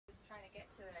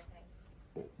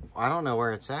I don't know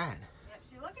where it's at. Yep,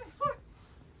 she's looking for it.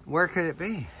 Where could it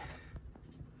be?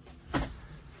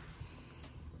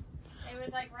 It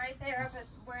was like right there up at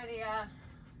where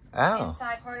the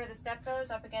inside part of the step goes,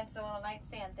 up against the little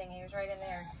nightstand thing. He was right in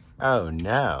there. Oh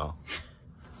no.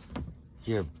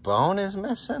 Your bone is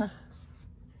missing?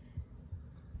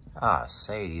 Ah,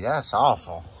 Sadie, that's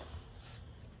awful.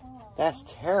 Oh. That's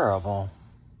terrible.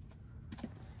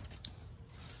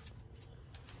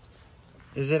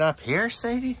 Is it up here,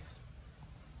 Sadie?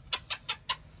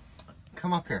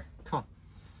 Come up here. Come on.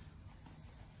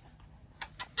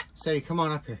 Sadie, come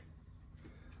on up here.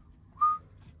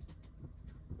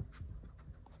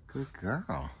 Good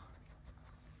girl.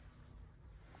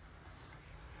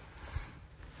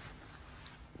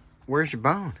 Where's your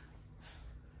bone?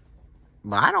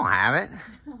 Well, I don't have it.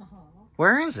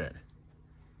 Where is it?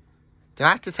 Do I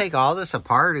have to take all this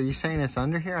apart? Are you saying it's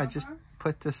under here? I just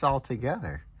put this all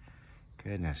together.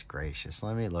 Goodness gracious.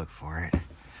 Let me look for it.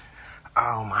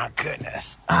 Oh, my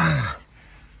goodness.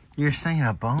 You're saying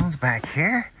a bone's back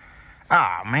here?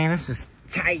 Oh, man, this is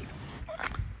tight.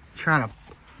 Trying to...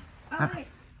 Oh,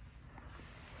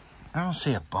 I don't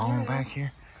see a bone back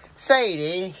here.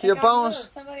 Sadie, your bones...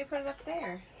 Moved. Somebody put it up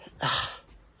there.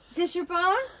 This your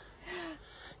bone?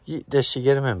 Does she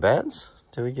get them in beds?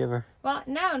 Do we give her... Well,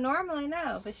 no, normally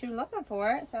no, but she was looking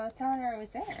for it, so I was telling her it was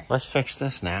there. Let's fix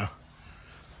this now.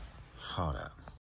 Hold up.